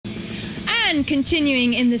And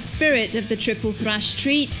continuing in the spirit of the triple thrash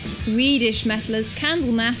treat, Swedish metalers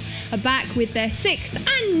Candlemass are back with their 6th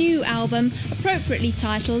and new album, appropriately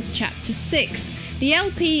titled Chapter 6. The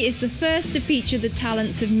LP is the first to feature the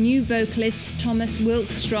talents of new vocalist Thomas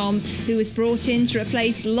Wilkstrom, who was brought in to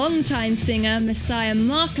replace longtime singer Messiah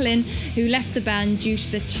Marklin, who left the band due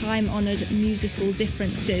to the time-honoured musical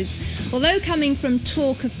differences. Although coming from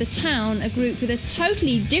Talk of the Town, a group with a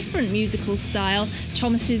totally different musical style,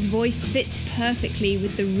 Thomas's voice fits perfectly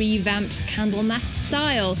with the revamped Candlemass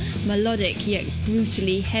style, melodic yet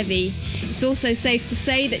brutally heavy. It's also safe to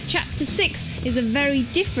say that Chapter 6 is a very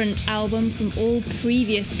different album from all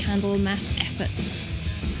previous Candlemass efforts.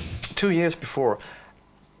 2 years before,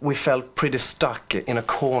 we felt pretty stuck in a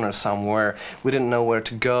corner somewhere. We didn't know where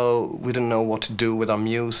to go, we didn't know what to do with our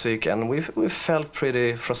music, and we felt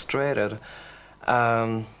pretty frustrated.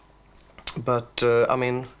 I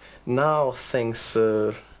mean, now things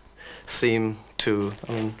seem to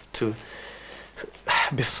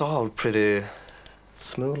be solved pretty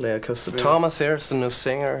smoothly, because really? Thomas here is the new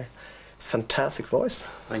singer. Fantastic voice.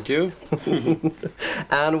 Thank you.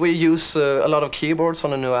 And we use a lot of keyboards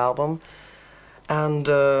on a new album, and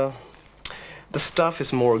the stuff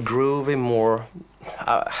is more groovy, more,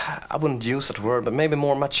 I wouldn't use that word, but maybe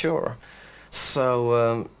more mature.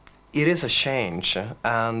 So it is a change,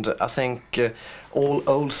 and I think all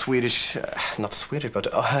old Swedish, not Swedish, but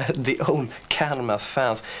the old Candlemass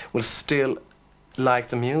fans will still like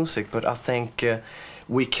the music, but I think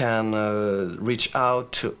we can reach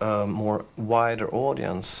out to a more wider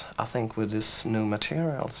audience, I think, with this new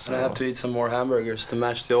material. So. I have to eat some more hamburgers to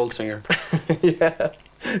match the old singer. Yeah,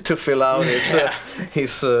 to fill out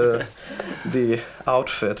his the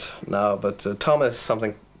outfit now. But Thomas is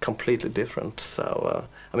something completely different. So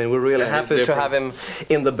I mean, we're really happy to have him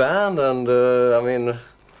in the band, and I mean,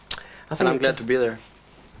 I think I'm glad to be there.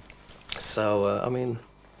 So I mean,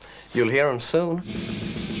 you'll hear him soon.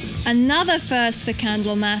 Another first for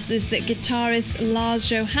Candlemass is that guitarist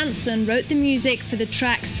Lars Johansson wrote the music for the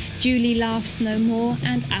tracks Julie Laughs No More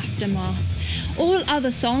and Aftermath. All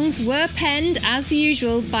other songs were penned, as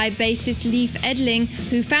usual, by bassist Leif Edling,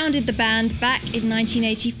 who founded the band back in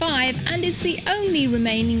 1985 and is the only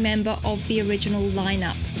remaining member of the original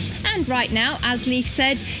lineup. And right now, as Leif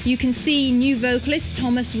said, you can see new vocalist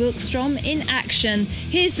Thomas Wilkstrom in action.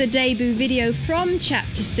 Here's the debut video from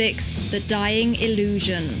Chapter 6, The Dying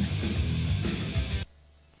Illusion.